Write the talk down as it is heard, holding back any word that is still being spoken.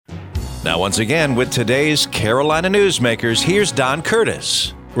Now, once again, with today's Carolina Newsmakers, here's Don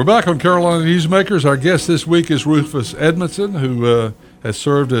Curtis. We're back on Carolina Newsmakers. Our guest this week is Rufus Edmondson, who has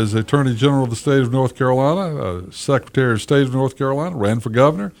served as Attorney General of the state of North Carolina, Secretary of State of North Carolina, ran for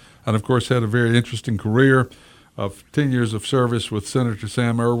governor, and, of course, had a very interesting career of 10 years of service with Senator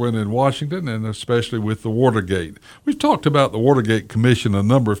Sam Erwin in Washington, and especially with the Watergate. We've talked about the Watergate Commission a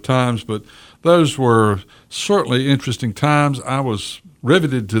number of times, but those were certainly interesting times. I was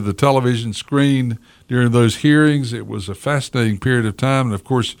riveted to the television screen during those hearings. It was a fascinating period of time, and of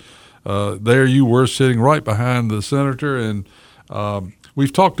course, there you were sitting right behind the senator, and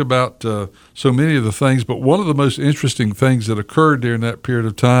we've talked about so many of the things, but one of the most interesting things that occurred during that period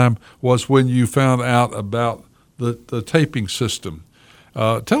of time was when you found out about the taping system.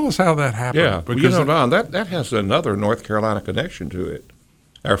 Tell us how that happened. Yeah, because Don, that has another North Carolina connection to it.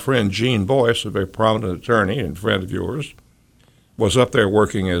 Our friend Gene Boyce, a very prominent attorney and friend of yours, was up there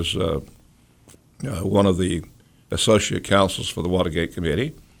working as one of the associate counsels for the Watergate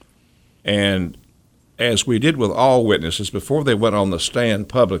Committee. And as we did with all witnesses, before they went on the stand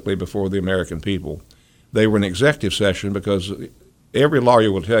publicly before the American people, they were in executive session, because every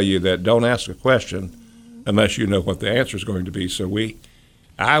lawyer will tell you that don't ask a question unless you know what the answer is going to be. So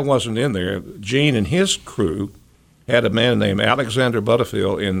I wasn't in there. Gene and his crew had a man named Alexander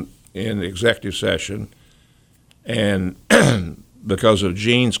Butterfield in executive session, and because of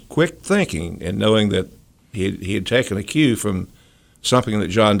Gene's quick thinking and knowing that he had taken a cue from something that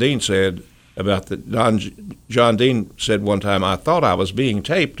John Dean said about John Dean said one time, "I thought I was being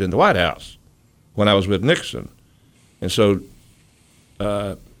taped in the White House when I was with Nixon." And so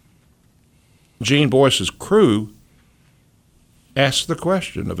Gene Boyce's crew asked the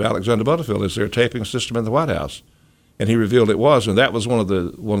question of Alexander Butterfield, "Is there a taping system in the White House?" And he revealed it was, and that was one of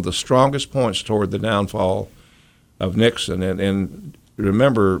the strongest points toward the downfall of Nixon. And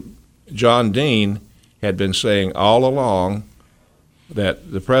remember, John Dean had been saying all along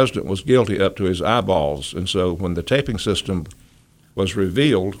that the president was guilty up to his eyeballs. And so when the taping system was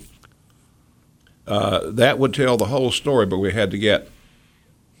revealed, that would tell the whole story, but we had to get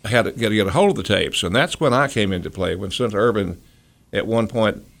a hold of the tapes. And that's when I came into play, when Senator Ervin at one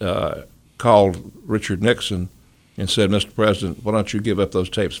point called Richard Nixon and said, "Mr. President, why don't you give up those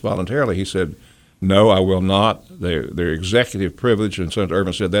tapes voluntarily?" He said, "No, I will not. They're executive privilege." And Senator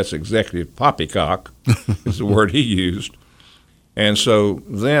Ervin said, "That's executive poppycock," is the word he used. And so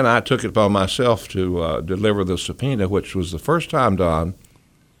then I took it upon myself to deliver the subpoena, which was the first time, Don,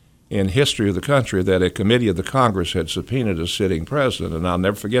 in history of the country that a committee of the Congress had subpoenaed a sitting president. And I'll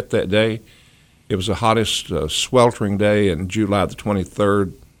never forget that day. It was the hottest sweltering day in July the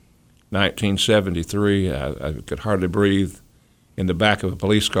 23rd, 1973. I could hardly breathe in the back of a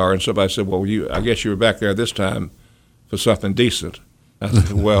police car, and somebody said, "Well, I guess you were back there this time for something decent." I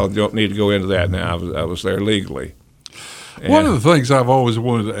said, "Well, you don't need to go into that now. I was there legally." And one of the things I've always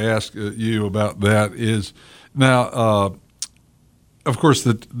wanted to ask you about that is, now, of course,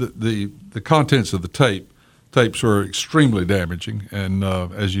 the contents of the tapes are extremely damaging, and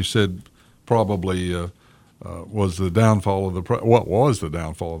as you said, probably was the downfall of what was the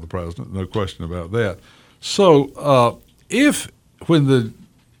downfall of the president? No question about that. So, when the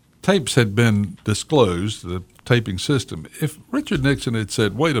tapes had been disclosed, the taping system, if Richard Nixon had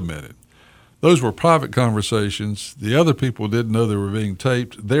said, "Wait a minute, those were private conversations, the other people didn't know they were being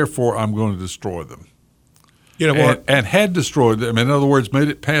taped, therefore I'm going to destroy them." You know what? And had destroyed them, in other words, made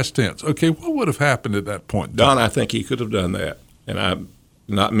it past tense. Okay, what would have happened at that point? Don, I think he could have done that. And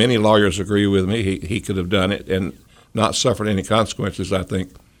not many lawyers agree with me. He could have done it and not suffered any consequences, I think.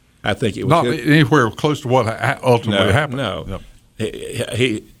 I think it was not anywhere close to what ultimately happened. No.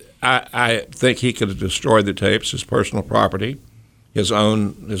 I think he could have destroyed the tapes, his personal property, his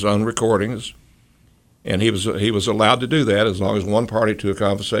own recordings, and he was allowed to do that as long as one party to a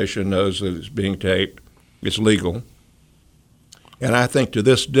conversation knows that it's being taped. It's legal. And I think to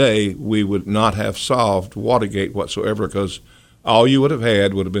this day we would not have solved Watergate whatsoever, because all you would have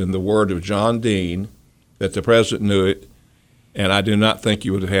had would have been the word of John Dean that the president knew it, and I do not think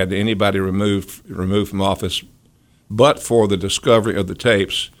you would have had anybody removed from office but for the discovery of the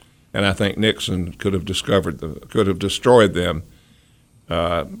tapes, and I think Nixon could have destroyed them.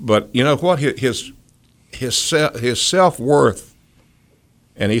 But you know what? His self-worth,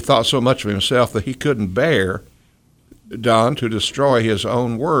 and he thought so much of himself that he couldn't bear, Don, to destroy his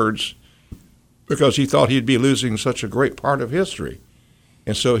own words, because he thought he'd be losing such a great part of history.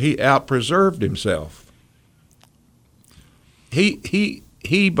 And so he out-preserved himself. He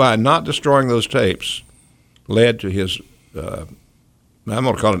by not destroying those tapes, led to his, I'm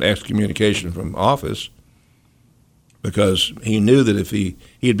going to call it excommunication from office. because he knew that if he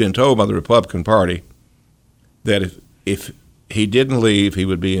had been told by the Republican Party that if he didn't leave, he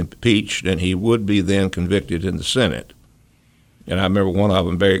would be impeached and he would be then convicted in the Senate. And I remember one of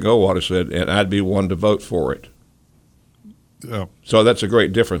them, Barry Goldwater, said, and I'd be one to vote for it. Yeah. So that's a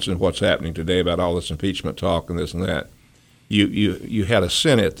great difference in what's happening today about all this impeachment talk and this and that. You had a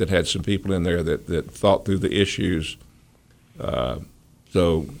Senate that had some people in there that thought through the issues.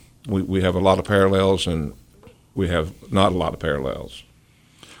 So we have a lot of parallels, and we have not a lot of parallels.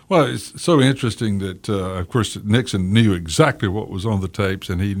 Well, it's so interesting that, of course, Nixon knew exactly what was on the tapes,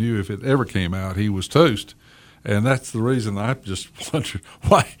 and he knew if it ever came out, he was toast. And that's the reason I just wondered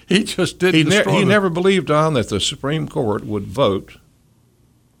why he just didn't destroy He never believed, Don, that the Supreme Court would vote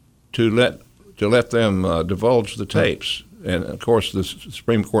to let them divulge the tapes. And, of course, the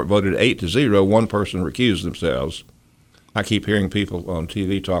Supreme Court voted 8-0. One person recused themselves. I keep hearing people on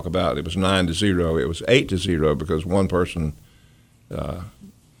TV talk about it was 9-0. It was 8-0 because one person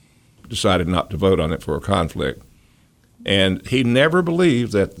decided not to vote on it for a conflict. And he never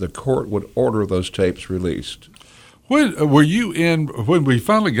believed that the court would order those tapes released. When we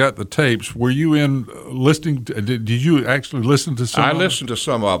finally got the tapes, were you in listening? Did you actually listen to some? I listened to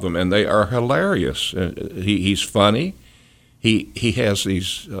some of them, and they are hilarious. He's funny. He has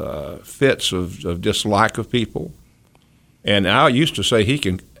these fits of dislike of people. And I used to say he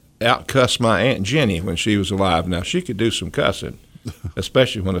can out-cuss my Aunt Jenny when she was alive. Now, she could do some cussing,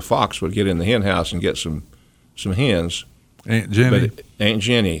 especially when a fox would get in the hen house and get some hens. Aunt Jenny? But Aunt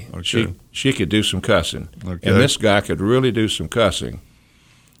Jenny, okay. she could do some cussing. Okay. And this guy could really do some cussing.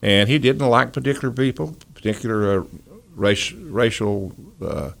 And he didn't like particular people, particular racial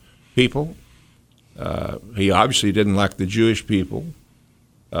people. He obviously didn't like the Jewish people.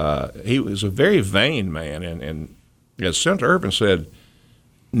 He was a very vain man. And as Senator Ervin said,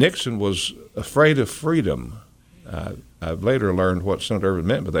 Nixon was afraid of freedom. I've later learned what Senator Ervin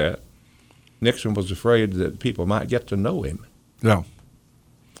meant by that. Nixon was afraid that people might get to know him. Yeah.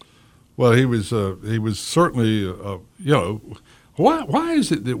 Well, he was certainly, why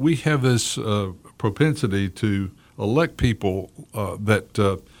is it that we have this propensity to elect people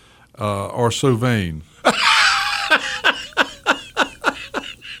that are so vain?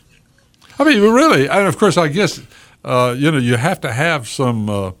 I mean, really, and of course, I guess, you have to have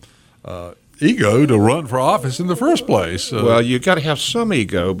some ego to run for office in the first place. Well, you got to have some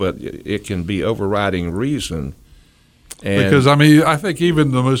ego, but it can be overriding reason. Because, I mean, I think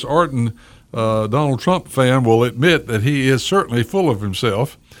even the most ardent Donald Trump fan will admit that he is certainly full of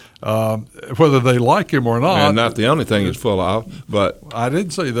himself, whether they like him or not. And not the only thing he's full of, but I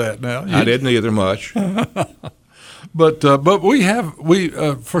didn't say that now. I didn't either much. But we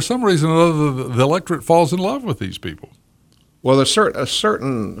for some reason or other, the electorate falls in love with these people. Well, there's a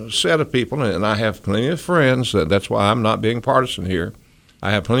certain set of people, and I have plenty of friends. That's why I'm not being partisan here. I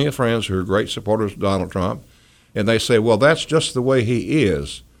have plenty of friends who are great supporters of Donald Trump, and they say, well, that's just the way he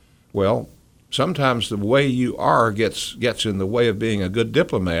is. Well, sometimes the way you are gets in the way of being a good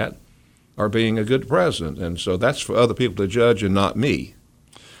diplomat or being a good president, and so that's for other people to judge and not me.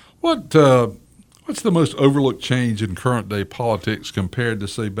 What's the most overlooked change in current-day politics compared to,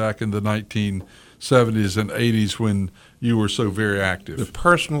 say, back in the 1970s and 80s when you were so very active? The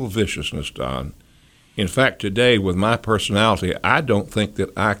personal viciousness, Don. In fact, today, with my personality, I don't think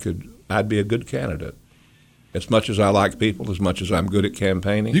that I'd be a good candidate. As much as I like people, as much as I'm good at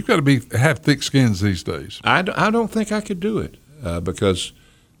campaigning. You've got to have thick skins these days. I don't think I could do it because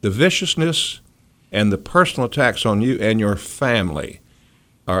the viciousness and the personal attacks on you and your family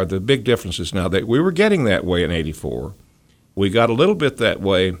are the big differences now. That we were getting that way in '84. We got a little bit that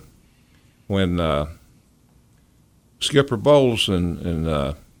way when Skipper Bowles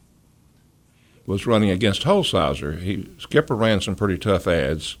was running against Holshouser. Skipper ran some pretty tough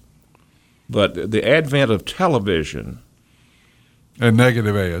ads. But the advent of television and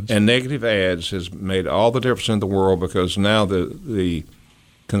negative ads has made all the difference in the world because now the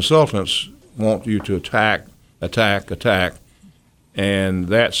consultants want you to attack, and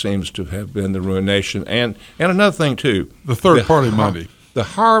that seems to have been the ruination. And another thing too, the third-party money. The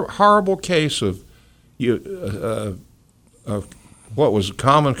horrible case of what was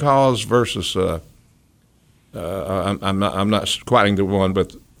Common Cause versus I'm not quoting the one,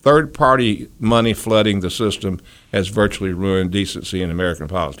 but third-party money flooding the system has virtually ruined decency in American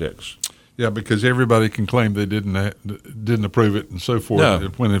politics. Yeah, because everybody can claim they didn't approve it and so forth, no.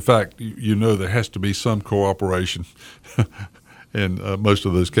 When in fact there has to be some cooperation in most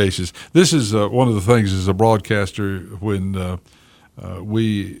of those cases. This is one of the things as a broadcaster when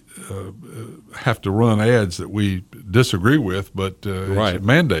we have to run ads that we disagree with, but right. It's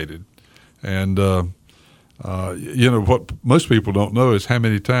mandated. And What most people don't know is how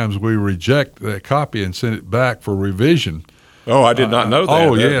many times we reject that copy and send it back for revision. Oh, I did not know that.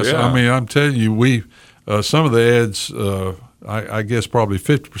 Oh, yes. Yeah. I mean, I'm telling you, some of the ads, I guess probably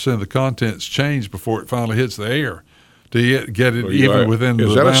 50% of the content's changed before it finally hits the air to get it even within the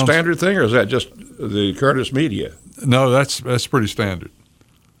bounds. Is that a standard thing, or is that just the Curtis media? No, that's pretty standard.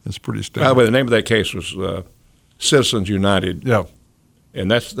 It's pretty standard. By the way, the name of that case was Citizens United. Yeah.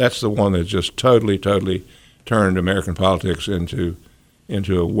 And that's the one that just totally turned American politics into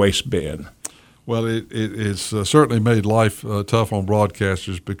a waste bin. Well, it's certainly made life tough on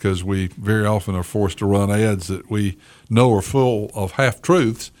broadcasters because we very often are forced to run ads that we know are full of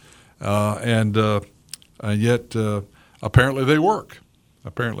half-truths, and yet apparently they work.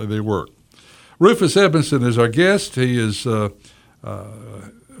 Rufus Edmondson is our guest. He is the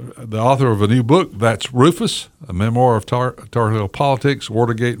author of a new book, That's Rufus, a memoir of Tar Heel politics,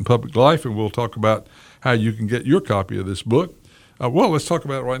 Watergate, and public life, and we'll talk about how you can get your copy of this book. Let's talk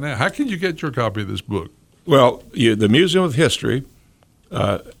about it right now. How can you get your copy of this book? Well, the Museum of History,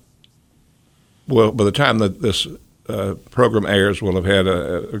 by the time that this program airs, will have had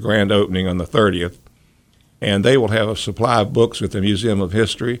a grand opening on the 30th, and they will have a supply of books at the Museum of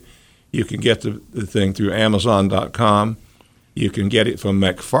History. You can get the thing through Amazon.com. You can get it from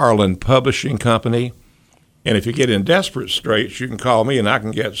McFarland Publishing Company. And if you get in desperate straits, you can call me, and I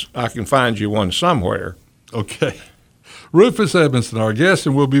can find you one somewhere. Okay. Rufus Edmondson, our guest,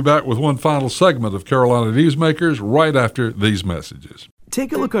 and we'll be back with one final segment of Carolina Newsmakers right after these messages.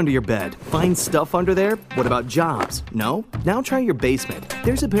 Take a look under your bed. Find stuff under there? What about jobs? No? Now try your basement.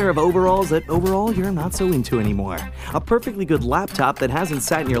 There's a pair of overalls that overall you're not so into anymore. A perfectly good laptop that hasn't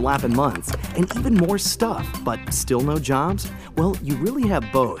sat in your lap in months. And even more stuff, but still no jobs? Well, you really have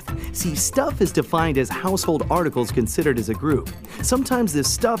both. See, stuff is defined as household articles considered as a group. Sometimes this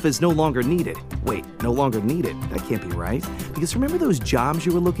stuff is no longer needed. Wait, no longer needed? That can't be right. Because remember those jobs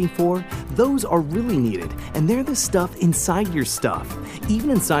you were looking for? Those are really needed, and they're the stuff inside your stuff.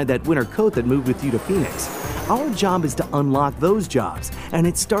 Even inside that winter coat that moved with you to Phoenix. Our job is to unlock those jobs, and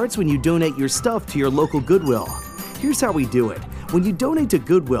it starts when you donate your stuff to your local Goodwill. Here's how we do it. When you donate to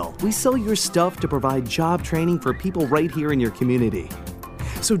Goodwill, we sell your stuff to provide job training for people right here in your community.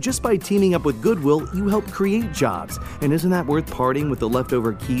 So just by teaming up with Goodwill, you help create jobs. And isn't that worth parting with the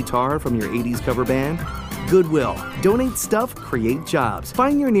leftover keytar from your 80s cover band? Goodwill. Donate stuff, create jobs.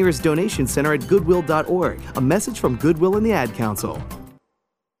 Find your nearest donation center at goodwill.org. A message from Goodwill and the Ad Council.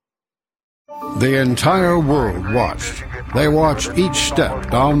 The entire world watched. They watched each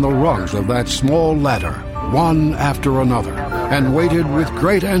step down the rungs of that small ladder, one after another, and waited with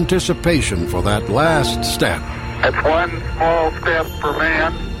great anticipation for that last step. It's one small step for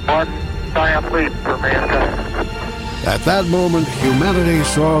man, one giant leap for mankind. At that moment, humanity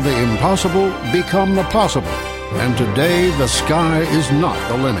saw the impossible become the possible. And today, the sky is not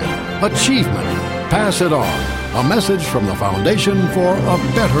the limit. Achievement. Pass it on. A message from the Foundation for a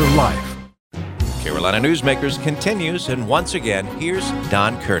Better Life. Carolina Newsmakers continues, and once again, here's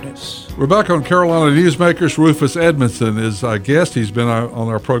Don Curtis. We're back on Carolina Newsmakers. Rufus Edmondson is our guest. He's been on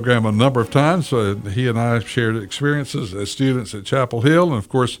our program a number of times. He and I have shared experiences as students at Chapel Hill, and of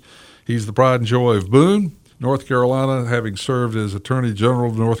course, he's the pride and joy of Boone, North Carolina, having served as Attorney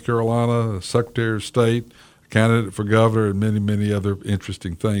General of North Carolina, Secretary of State, candidate for governor, and many, many other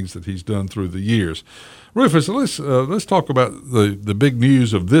interesting things that he's done through the years. Rufus, let's talk about the big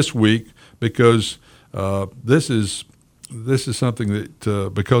news of this week, because this is something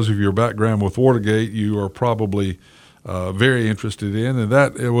that, because of your background with Watergate, you are probably very interested in, and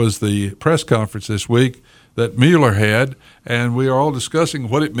that it was the press conference this week that Mueller had, and we are all discussing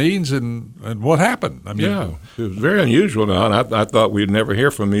what it means and what happened. I mean, it was very unusual now, and I thought we'd never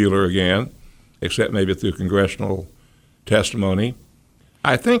hear from Mueller again, except maybe through congressional testimony.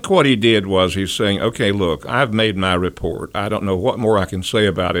 I think what he did was he's saying, okay, look, I've made my report. I don't know what more I can say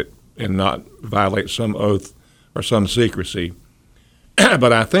about it and not violate some oath or some secrecy.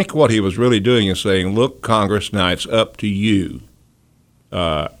 But I think what he was really doing is saying, look, Congress, now it's up to you.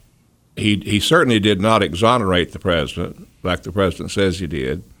 He certainly did not exonerate the president like the president says he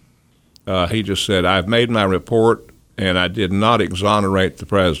did. He just said, I've made my report, and I did not exonerate the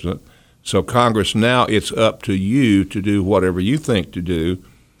president. So Congress, now it's up to you to do whatever you think to do,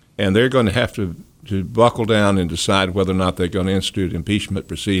 and they're going to have to buckle down and decide whether or not they're going to institute impeachment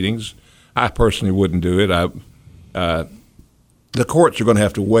proceedings. I personally wouldn't do it. The courts are going to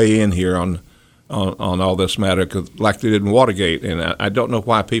have to weigh in here on all this matter, like they did in Watergate, and I don't know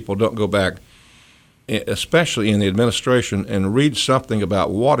why people don't go back, especially in the administration, and read something about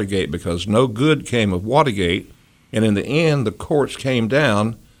Watergate, because no good came of Watergate, and in the end the courts came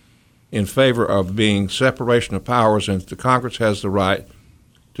down in favor of being separation of powers, and the Congress has the right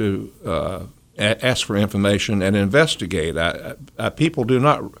to ask for information and investigate. People do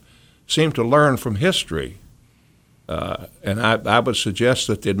not seem to learn from history. And I would suggest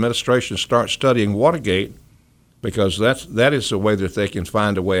that the administration start studying Watergate, because that is the way that they can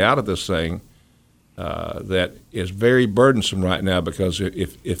find a way out of this thing that is very burdensome right now. Because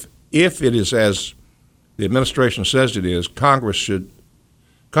if it is as the administration says it is, Congress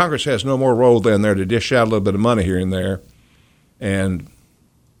has no more role than there to dish out a little bit of money here and there, and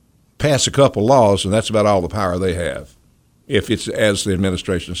pass a couple laws, and that's about all the power they have, if it's as the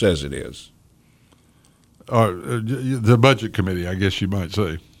administration says it is. The Budget Committee, I guess you might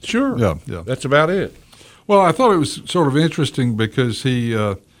say. Sure. Yeah. That's about it. Well, I thought it was sort of interesting because he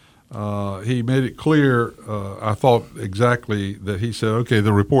made it clear. I thought exactly that he said, "Okay,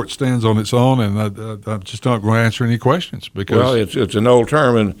 the report stands on its own, and I'm just not going to answer any questions." Because it's an old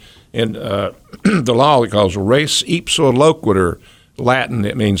term in the law. It calls res ipsa loquitur. Latin,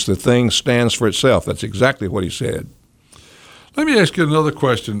 it means the thing stands for itself. That's exactly what he said. Let me ask you another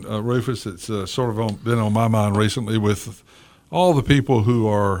question, Rufus. It's sort of been on my mind recently with all the people who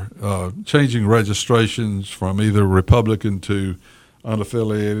are changing registrations from either Republican to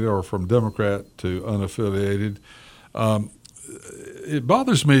unaffiliated or from Democrat to unaffiliated. It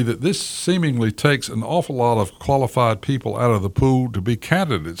bothers me that this seemingly takes an awful lot of qualified people out of the pool to be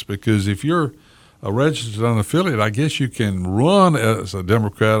candidates, because if you're a registered unaffiliated, I guess you can run as a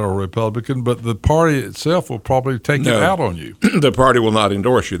Democrat or a Republican, but the party itself will probably take it out on you. The party will not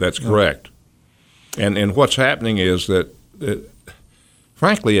endorse you. That's correct. And what's happening is that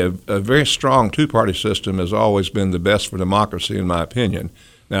frankly, a very strong two-party system has always been the best for democracy, in my opinion.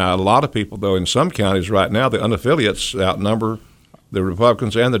 Now, a lot of people, though, in some counties right now, the unaffiliates outnumber the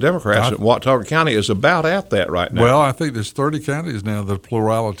Republicans and the Democrats. And Watauga County is about at that right now. Well, I think there's 30 counties now that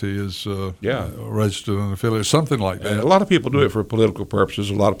plurality is registered unaffiliated, something like that. And a lot of people do it for political purposes.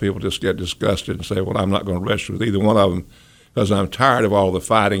 A lot of people just get disgusted and say, well, I'm not going to register with either one of them because I'm tired of all the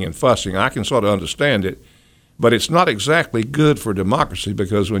fighting and fussing. I can sort of understand it, but it's not exactly good for democracy,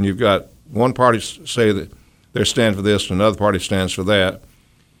 because when you've got one party say that they stand for this and another party stands for that,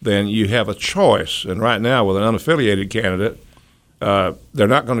 then you have a choice. And right now with an unaffiliated candidate, they're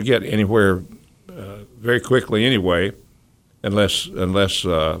not going to get anywhere very quickly anyway, unless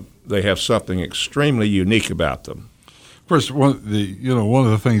they have something extremely unique about them. First, one of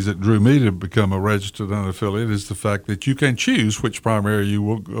the things that drew me to become a registered unaffiliated is the fact that you can choose which primary you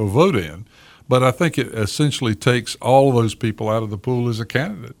will vote in. But I think it essentially takes all of those people out of the pool as a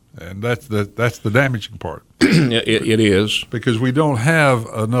candidate, and that's the damaging part. It is. Because we don't have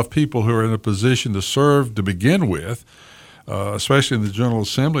enough people who are in a position to serve to begin with, especially in the General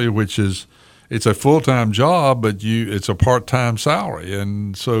Assembly, which it's a full-time job, but it's a part-time salary.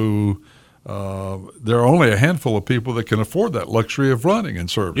 And so there are only a handful of people that can afford that luxury of running and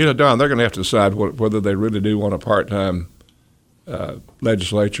serving. Don, they're going to have to decide whether they really do want a part-time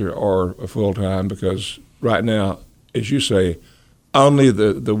legislature or a full-time, because right now, as you say, only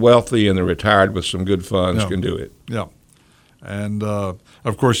the wealthy and the retired with some good funds can do it. Yeah. And,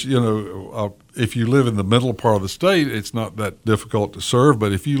 of course, if you live in the middle part of the state, it's not that difficult to serve.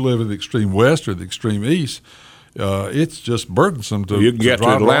 But if you live in the extreme west or the extreme east, it's just burdensome to You can get to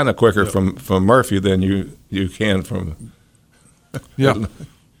Atlanta quicker from Murphy than you can from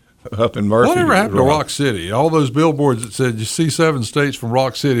up in Murphy. Whatever happened to Rock City? All those billboards that said you see 7 states from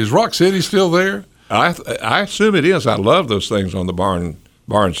Rock City. Is Rock City still there? I assume it is. I love those things on the barn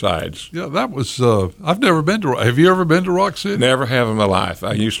sides. Yeah, that was. I've never been to. Have you ever been to Rock City? Never have in my life.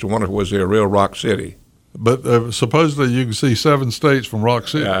 I used to wonder, was there a real Rock City? But supposedly you can see 7 states from Rock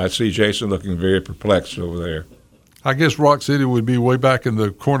City. I see Jason looking very perplexed over there. I guess Rock City would be way back in the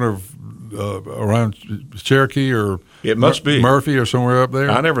corner of around Cherokee or it must be Murphy or somewhere up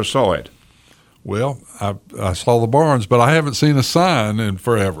there. I never saw it. Well, I saw the barns, but I haven't seen a sign in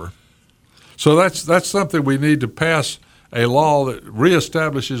forever. So that's something we need to pass, a law that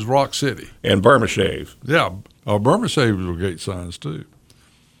reestablishes Rock City. And Burma Shave. Yeah, Burma Shave will get signs too.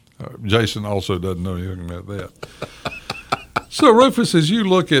 Jason also doesn't know anything about that. So, Rufus, as you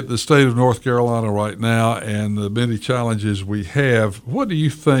look at the state of North Carolina right now and the many challenges we have, what do you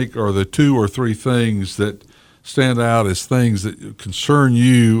think are the 2 or 3 things that stand out as things that concern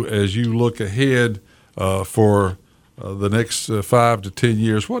you as you look ahead for the next 5 to 10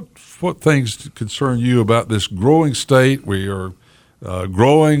 years? What things concern you about this growing state? We are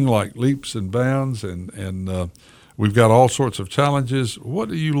growing like leaps and bounds, and we've got all sorts of challenges. What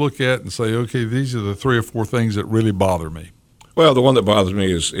do you look at and say, okay, these are the 3 or 4 things that really bother me? Well, the one that bothers me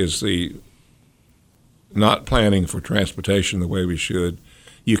is the not planning for transportation the way we should.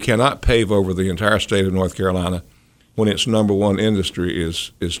 You cannot pave over the entire state of North Carolina when its number one industry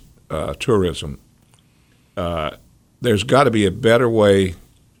is tourism. There's got to be a better way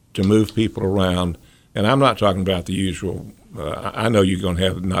to move people around, and I'm not talking about the usual. I know you're going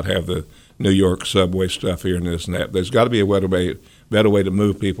to not have the New York subway stuff here and this and that. There's got to be a better way to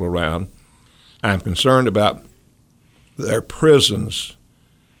move people around. I'm concerned about their prisons.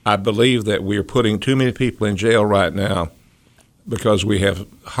 I believe that we are putting too many people in jail right now because we have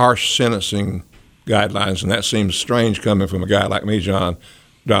harsh sentencing guidelines, and that seems strange coming from a guy like me, Don,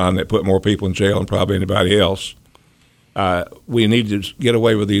 that put more people in jail than probably anybody else. We need to get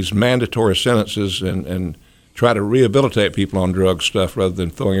away with these mandatory sentences and try to rehabilitate people on drug stuff rather than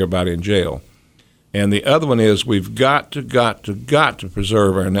throwing everybody in jail. And the other one is we've got to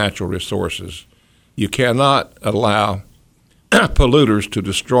preserve our natural resources. You cannot allow polluters to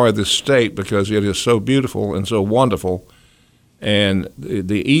destroy this state because it is so beautiful and so wonderful. And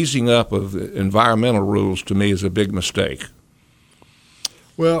the easing up of environmental rules, to me, is a big mistake.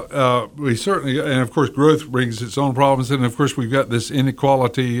 Well, we certainly, and of course, growth brings its own problems. And of course, we've got this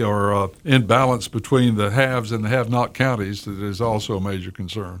inequality or imbalance between the haves and the have-not counties that is also a major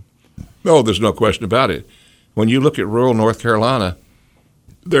concern. Oh, there's no question about it. When you look at rural North Carolina,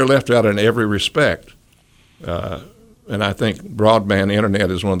 they're left out in every respect. And I think broadband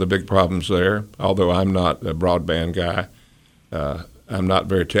internet is one of the big problems there, although I'm not a broadband guy. I'm not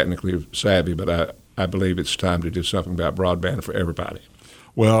very technically savvy, but I believe it's time to do something about broadband for everybody.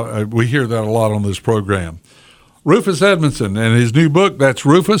 Well, we hear that a lot on this program. Rufus Edmondson and his new book, that's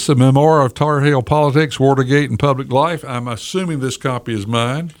Rufus, A Memoir of Tar Heel Politics, Watergate, and Public Life. I'm assuming this copy is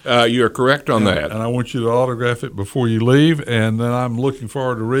mine. You're correct on that. And I want you to autograph it before you leave, and then I'm looking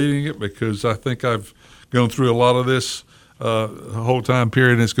forward to reading it because I think I've gone through a lot of this the whole time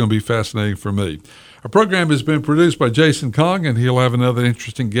period, and it's going to be fascinating for me. Our program has been produced by Jason Kong, and he'll have another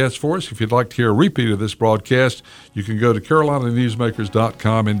interesting guest for us. If you'd like to hear a repeat of this broadcast, you can go to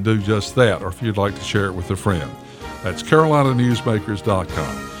carolinanewsmakers.com and do just that, or if you'd like to share it with a friend. That's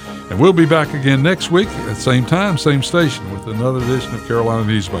carolinanewsmakers.com. And we'll be back again next week at the same time, same station, with another edition of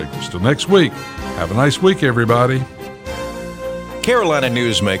Carolina Newsmakers. Till next week, have a nice week, everybody. Carolina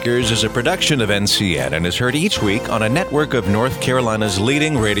Newsmakers is a production of NCN and is heard each week on a network of North Carolina's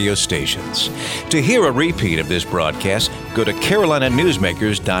leading radio stations. To hear a repeat of this broadcast, go to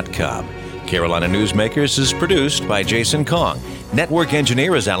carolinanewsmakers.com. Carolina Newsmakers is produced by Jason Kong. Network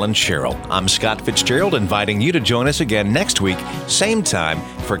engineer is Alan Sherrill. I'm Scott Fitzgerald, inviting you to join us again next week, same time,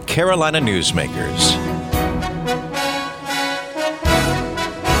 for Carolina Newsmakers.